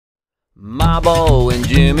Mabo and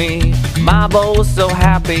Jimmy, Mabo's so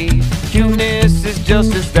happy. Cuteness is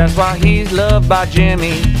justice, that's why he's loved by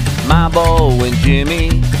Jimmy. Mabo and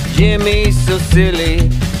Jimmy, Jimmy's so silly.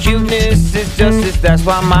 Cuteness is justice, that's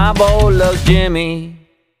why Mabo loves Jimmy.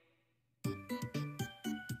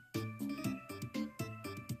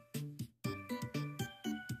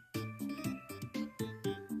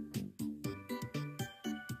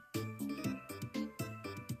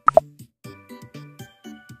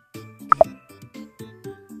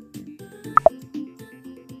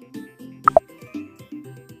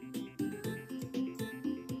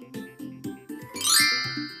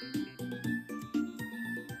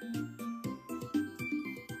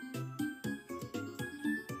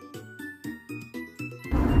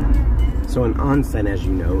 So an onsen, as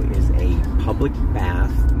you know, is a public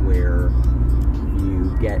bath where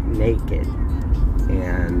you get naked.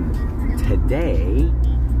 And today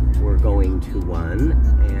we're going to one,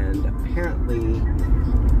 and apparently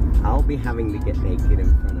I'll be having to get naked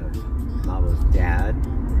in front of Mabo's dad,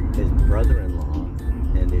 his brother-in-law,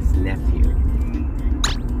 and his nephew.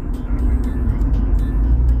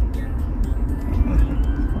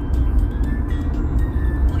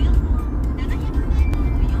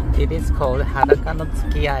 It is called Hadaka no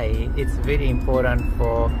Tsukiai. It's very important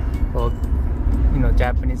for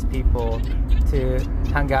Japanese people to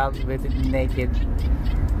hang out with naked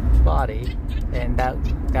body, and that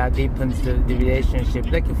deepens the relationship,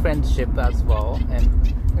 like a friendship as well, and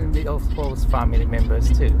of course family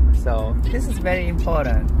members too. So this is very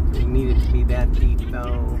important. It needed to be that deep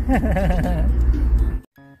though.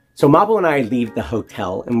 So Mabo and I leave the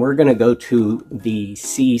hotel, and we're going to go to the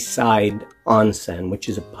seaside onsen, which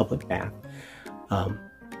is a public bath that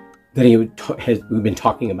we've been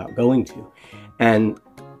talking about going to. And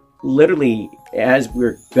literally, as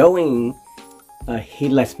we're going, he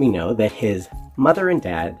lets me know that his mother and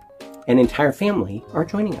dad and entire family are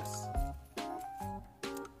joining us.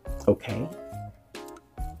 Okay.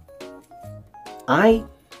 I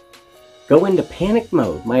go into panic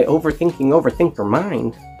mode. My overthinker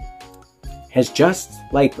mind has just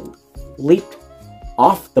like leaped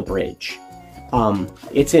off the bridge.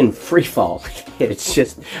 It's in free fall. It's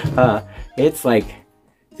just, it's like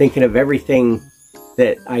thinking of everything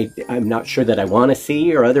that I'm not sure that I want to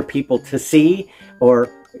see or other people to see, or,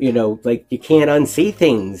 like you can't unsee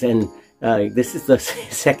things. And this is the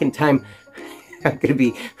second time I'm going to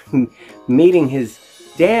be meeting his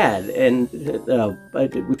dad, and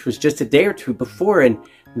which was just a day or two before. And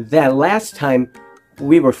that last time,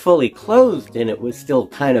 we were fully clothed, and it was still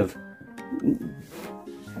kind of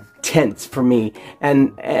tense for me.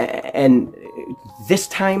 And this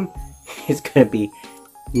time, it's going to be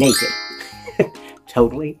naked.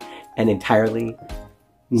 Totally and entirely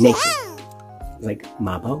naked. Like,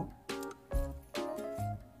 Mabo,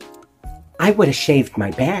 I would have shaved my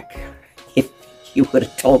back if you would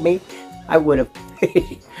have told me. I would have.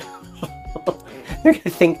 They're going to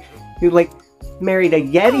think you, like, married a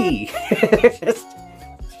Yeti. Just...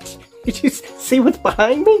 Did you see what's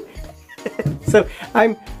behind me? So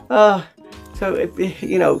I'm, so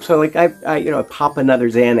like I pop another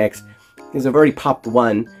Xanax because I've already popped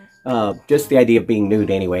one. Just the idea of being nude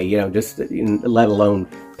anyway, just let alone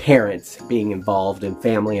parents being involved and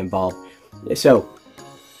family involved. So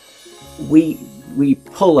we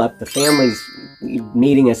pull up, the family's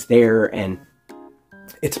meeting us there, and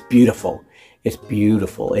it's beautiful. It's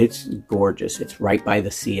beautiful. It's gorgeous. It's right by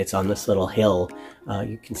the sea. It's on this little hill.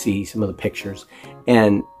 You can see some of the pictures.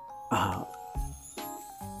 And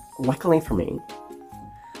luckily for me,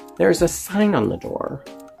 there's a sign on the door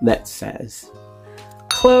that says,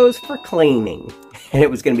 "Closed for cleaning." And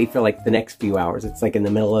it was going to be for like the next few hours. It's like in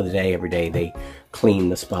the middle of the day, every day they clean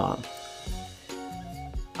the spa.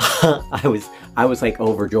 I was like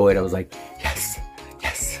overjoyed. I was like, yes,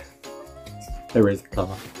 there is a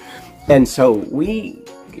car. And so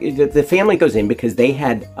the family goes in because they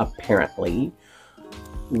had apparently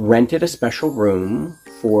rented a special room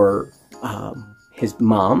for his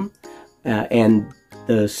mom and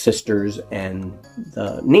the sisters and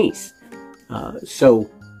the niece.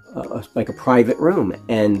 Like a private room.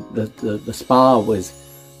 And the spa was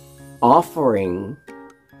offering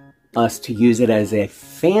us to use it as a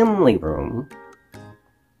family room,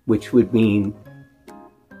 which would mean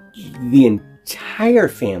the entire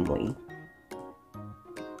family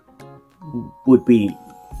would be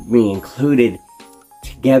included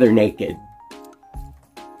together naked.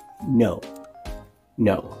 No,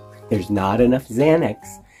 there's not enough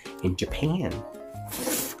Xanax in Japan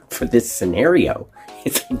for this scenario.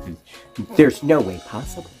 There's no way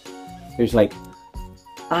possible. There's like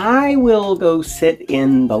I will go sit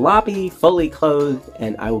in the lobby, fully clothed,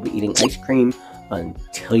 and I will be eating ice cream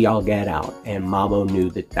until y'all get out. And Mabo knew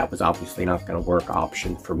that that was obviously not going to work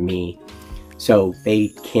option for me. So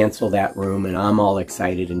they cancel that room, and I'm all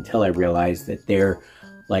excited until I realize that they're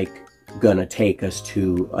like gonna take us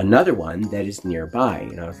to another one that is nearby.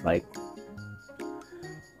 And I was like,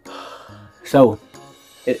 so,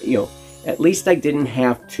 you know, at least I didn't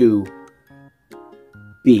have to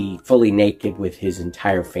be fully naked with his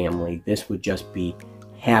entire family. This would just be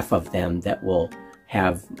half of them that will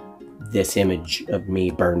have this image of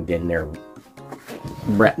me burned in their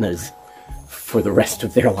retinas for the rest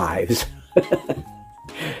of their lives.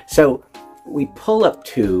 So we pull up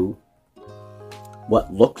to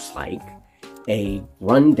what looks like a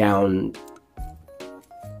rundown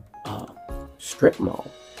strip mall.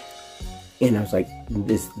 And I was like,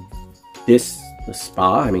 the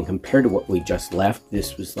spa, I mean, compared to what we just left,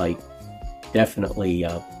 this was like definitely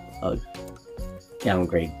a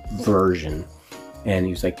downgrade version. And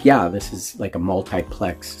he was like, yeah, this is like a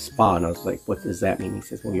multiplex spa. And I was like, what does that mean? He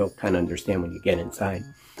says, well, you'll kind of understand when you get inside.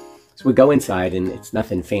 So we go inside, and it's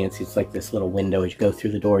nothing fancy. It's like this little window. As you go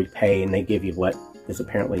through the door, you pay, and they give you what is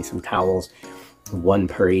apparently some towels, one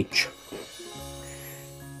per each.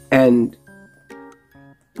 And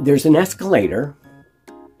there's an escalator.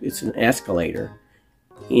 It's an escalator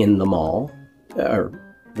in the mall,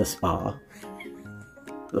 or the spa.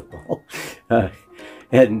 The mall.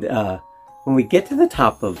 And when we get to the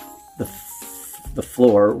top of the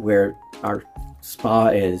floor where our spa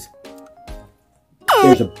is,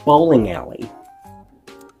 there's a bowling alley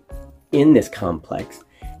in this complex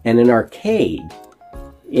and an arcade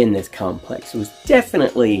in this complex. It was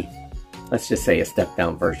definitely, let's just say, a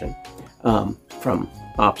step-down version from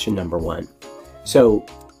option number one. So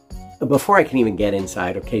before I can even get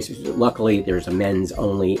inside, okay, so luckily there's a men's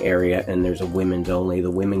only area and there's a women's only. The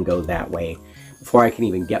women go that way. Before I can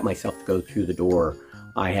even get myself to go through the door,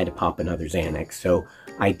 I had to pop another Xanax, so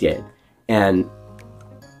I did. And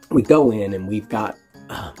we go in, and we've got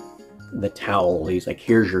the towel. He's like,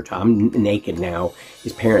 here's your towel. I'm naked now.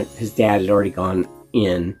 His dad had already gone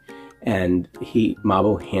in, and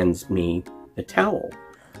Mabo hands me the towel.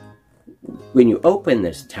 When you open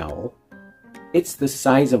this towel, it's the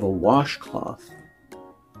size of a washcloth.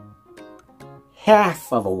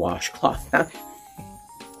 Half of a washcloth.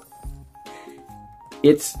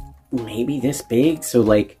 It's maybe this big, so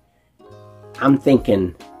like, I'm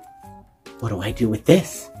thinking, what do I do with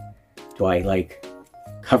this? Do I like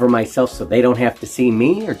cover myself so they don't have to see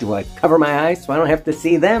me, or do I cover my eyes so I don't have to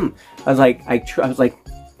see them? I was like,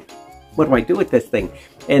 what do I do with this thing?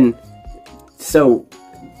 And so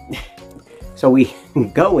we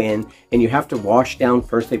go in, and you have to wash down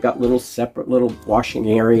first. They've got separate little washing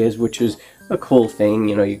areas, which is a cool thing.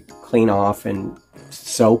 You know, you clean off, and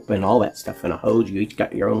soap and all that stuff, and a hose. You each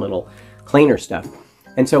got your own little cleaner stuff.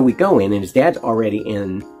 And so we go in, and his dad's already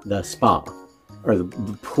in the spa, or the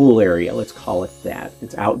pool area, let's call it that.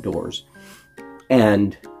 It's outdoors.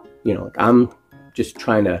 And, you know, like, I'm just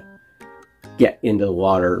trying to get into the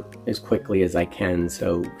water as quickly as I can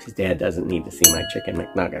so his dad doesn't need to see my chicken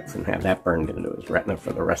McNuggets and have that burned into his retina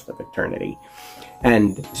for the rest of eternity.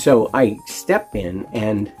 And so I step in,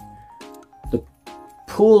 and the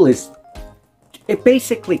pool it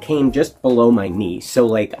basically came just below my knees. So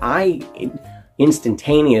like, I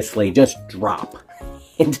instantaneously just drop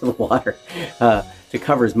into the water to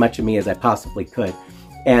cover as much of me as I possibly could.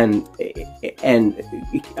 And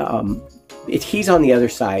he's on the other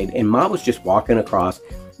side, and Mom was just walking across,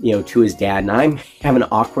 you know, to his dad, and I'm having to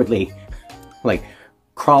awkwardly like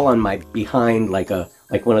crawl on my behind like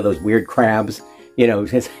one of those weird crabs, you know,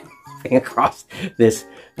 just across this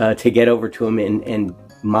to get over to him. And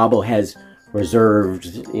Mabo has reserved,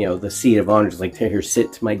 you know, the seat of honor, just like, here,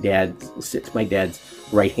 sit to my dad's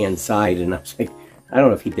right hand side. And I was like, I don't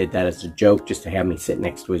know if he did that as a joke just to have me sit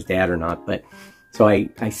next to his dad or not, but so I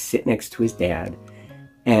sit next to his dad,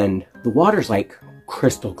 and the water's like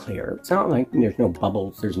crystal clear. It's not like there's no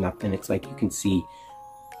bubbles, there's nothing. It's like you can see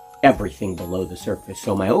everything below the surface.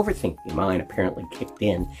 So my overthinking mind apparently kicked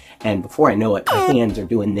in, and before I know it, my hands are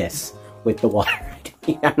doing this with the water.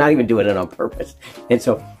 I'm not even doing it on purpose. And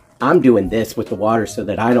so I'm doing this with the water so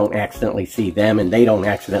that I don't accidentally see them and they don't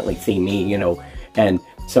accidentally see me, you know. And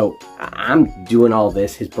so I'm doing all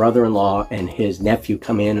this. His brother-in-law and his nephew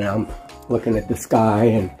come in, and I'm looking at the sky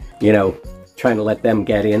and, you know, trying to let them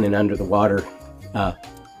get in and under the water.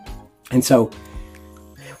 And so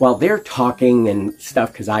while they're talking and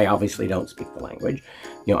stuff, because I obviously don't speak the language,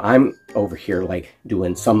 you know, I'm over here like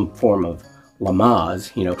doing some form of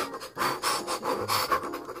Lamaze, you know,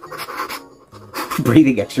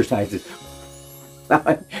 breathing exercises.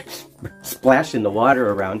 splashing the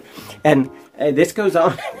water around. And this goes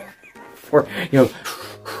on for, you know.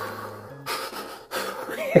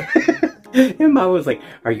 And Mom was like,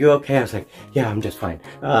 "Are you okay?" I was like, "Yeah, I'm just fine.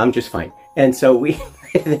 I'm just fine." And so we,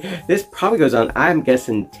 this probably goes on, I'm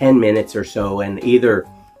guessing 10 minutes or so, and either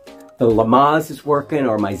the Lamaze is working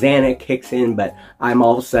or my Xanax kicks in, but I'm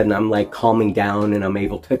all of a sudden, I'm like calming down and I'm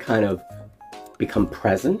able to kind of become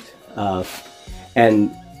present.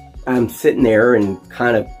 And I'm sitting there and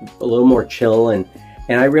kind of a little more chill, and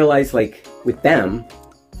I realize, like, with them,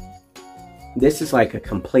 this is like a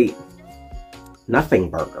complete nothing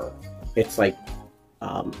burger. It's like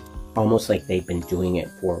almost like they've been doing it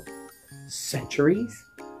for centuries.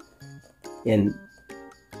 And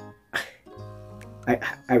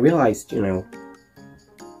I realized, you know,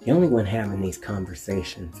 the only one having these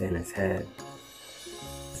conversations in his head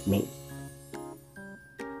is me.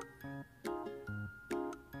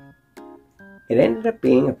 It ended up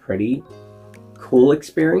being a pretty cool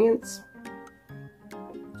experience.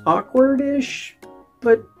 Awkward-ish,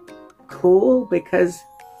 but cool, because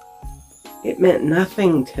it meant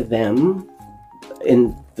nothing to them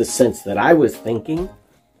in the sense that I was thinking.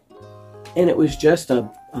 And it was just a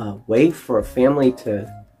way for a family to,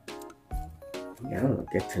 I don't know,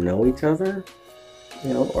 get to know each other,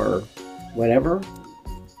 you know, or whatever.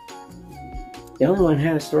 The only one who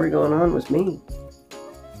had a story going on was me.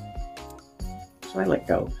 So I let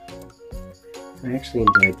go. I actually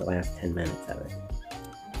enjoyed the last 10 minutes of it.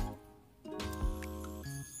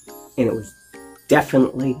 And it was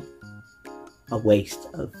definitely a waste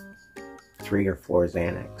of 3 or 4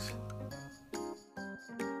 Xanax.